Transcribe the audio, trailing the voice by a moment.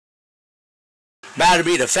Better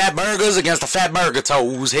be the fat burgers against the fat burger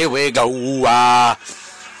toes. Here we go.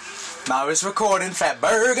 Now it's recording. Fat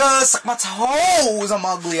burgers, suck my toes. I'm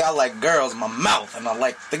ugly. I like girls in my mouth, and I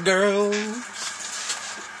like the girls.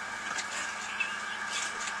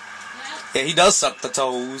 Yeah, he does suck the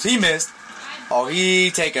toes. He missed. Oh,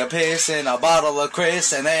 he take a piss in a bottle of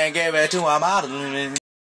Chris and then gave it to a model.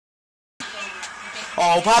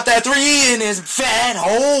 Oh, pop that 3 in his fat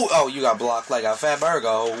hole. Oh, you got blocked like a fat burger.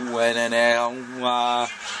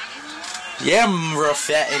 Yeah, I'm real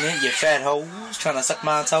fat in it, you fat hoes. Trying to suck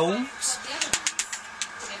my toes.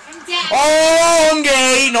 Oh, I'm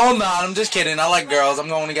gay. No, I'm not. I'm just kidding. I like girls. I'm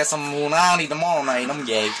going to get some moon. I need them all night. I'm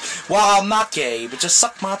gay. Well, I'm not gay, but just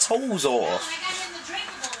suck my toes off.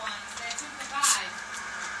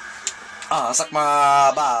 Suck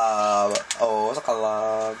my bob. Oh, suck a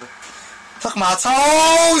log. Suck my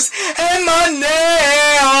toes and my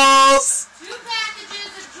nails. 2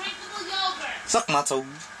 packages of drinkable yogurt. Suck my toes.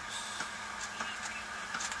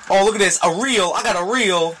 Oh, look at this. A reel. I got a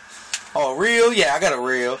reel. Oh, a reel? Yeah, I got a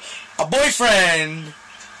reel. A boyfriend.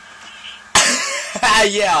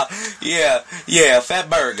 Yeah. Fat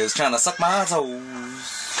burgers trying to suck my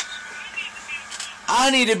toes. I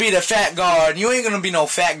need to be the fat guard. You ain't gonna be no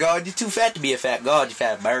fat guard. You're too fat to be a fat guard, you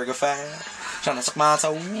fat burger fat. Trying to suck my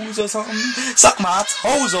toes or something? Suck my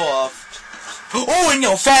toes off. Oh, in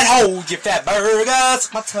your fat hole, you fat burger.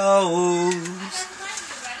 Suck my toes.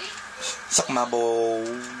 Suck my bowl.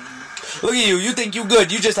 Look at you. You think you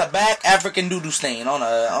good. You just a back African doo-doo stain on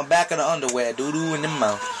the back of the underwear. Doo-doo in the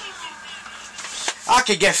mouth. I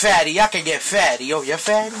could get fatty. Oh, you're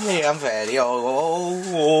fatty? Yeah, I'm fatty.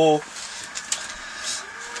 Oh.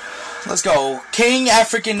 Let's go. King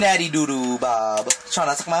African Natty Doo-Doo Bob. Trying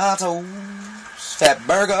to suck my toes. Fat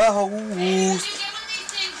burger hoes. Hey, when you get one of these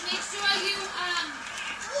things, make sure you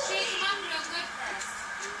shake them up real good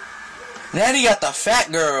first. Natty got the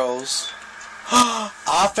fat girls.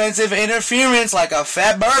 Offensive interference like a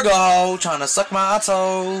fat burger hoe. Trying to suck my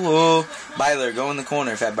toe. Byler, go in the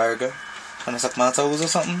corner, fat burger. Trying to suck my toes or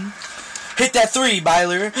something. Hit that 3,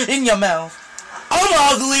 Byler, in your mouth. I'm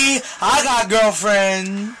ugly. I got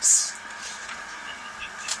girlfriends.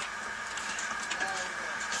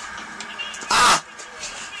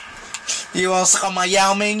 You wanna suck on my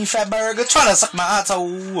Yao Ming, you fat burger? Trying to suck my toes.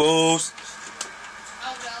 Oh,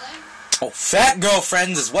 really? Oh, fat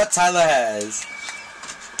girlfriends is what Tyler has.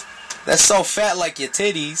 That's so fat like your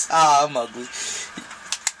titties. I'm ugly.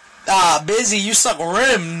 Busy, you suck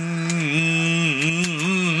rims.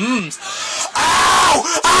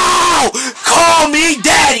 Ow! Call me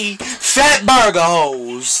daddy! Fat burger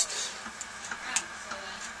hoes.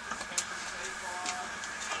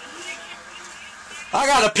 I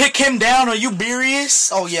gotta pick him down. Are you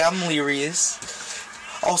serious? Oh yeah, I'm delirious.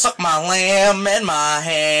 Oh, suck my lamb and my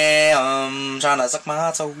ham. Trying to suck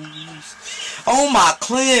my toes. Oh, my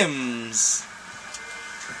clims.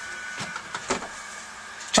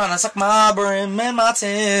 Trying to suck my brim and my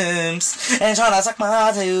Tims. And trying to suck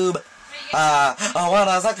my tube. I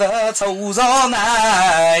wanna suck the toes all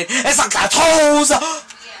night. And suck the toes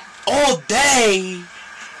all day.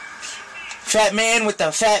 Fat man with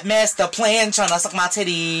the fat master plan. Trying to suck my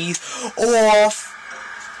titties off.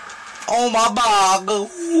 Oh my bog.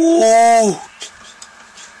 Ooh.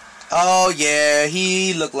 Oh yeah,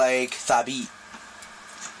 he looked like Thabit.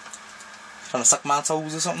 Trying to suck my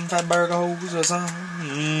toes or something, fat burger hoes or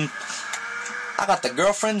something. I got the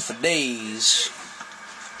girlfriend for days.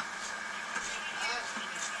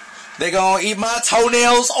 They gonna eat my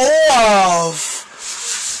toenails off.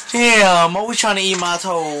 Damn, always trying to eat my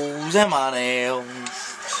toes and my nails.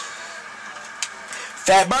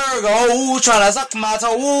 Fat burger hoes trying to suck my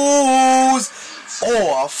toes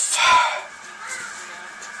off.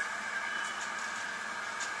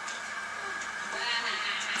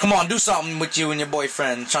 Come on, do something with you and your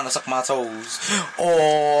boyfriend trying to suck my toes.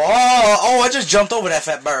 Oh, I just jumped over that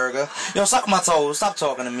fat burger. Yo, suck my toes. Stop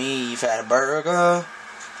talking to me, fat burger.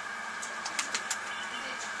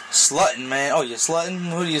 Slutting, man. Oh, you're slutting?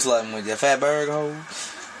 Who are you slutting with? Your fat burger hoe?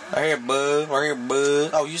 Right here, bud.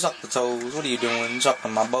 Oh, you suck the toes. What are you doing?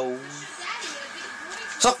 Sucking my bowl.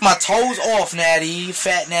 Suck my toes off, Natty.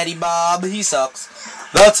 Fat Natty Bob. He sucks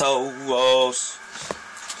the toes.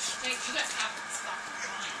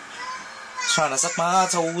 Trying to suck my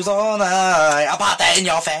toes all night. I'll pop that in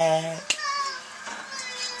your fat.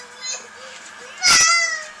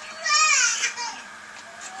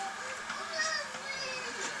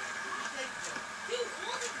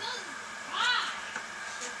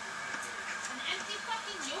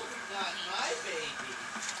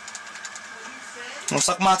 Don't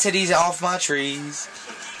suck my titties off my trees.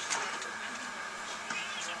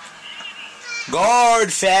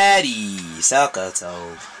 Guard fatty. Suck a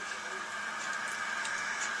toe.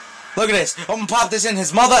 Look at this. I'm gonna pop this in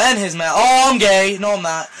his mother and his mouth. Oh, I'm gay. No, I'm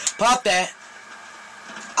not. Pop that.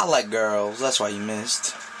 I like girls. That's why you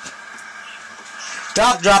missed.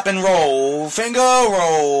 Stop, drop, and roll. Finger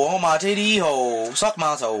roll. On my titty hole. Suck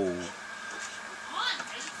my toe.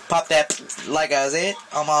 Pop that like I said.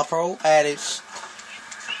 I'm all pro addicts.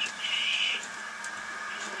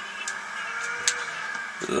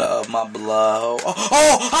 Love my blood.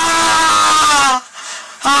 Oh, ah!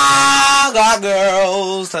 Ah, got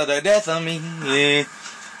girls to the death of me. Yeah.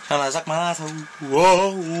 Tryna suck my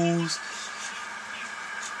toes.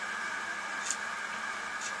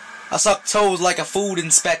 I suck toes like a food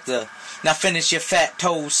inspector. Now finish your fat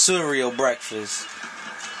toes cereal breakfast.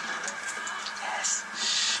 Yes.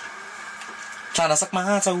 Tryna suck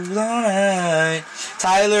my toes all night.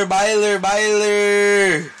 Tyler, Byler.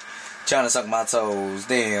 Tryna suck my toes.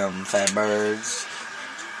 Damn, fat birds.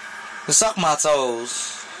 Suck my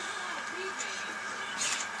toes.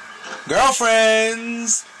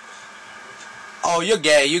 Girlfriends. Oh, you're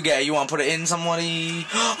gay. You want to put it in somebody?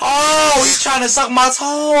 Oh, he's trying to suck my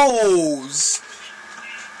toes.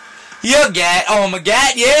 You're gay. Oh, I'm a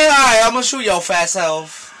gat? Yeah, alright. I'm going to shoot your fat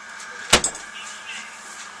self.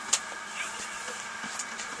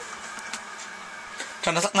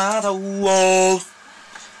 Trying to suck my toes.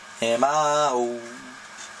 And my hole.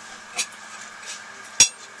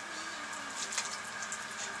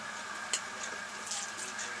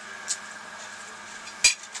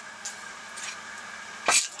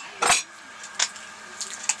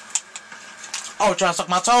 Oh, trying to suck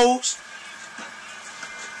my toes?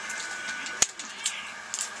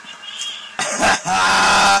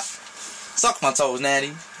 Suck my toes,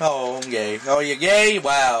 Natty. Oh, I'm gay. Oh, you're gay?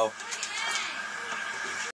 Wow.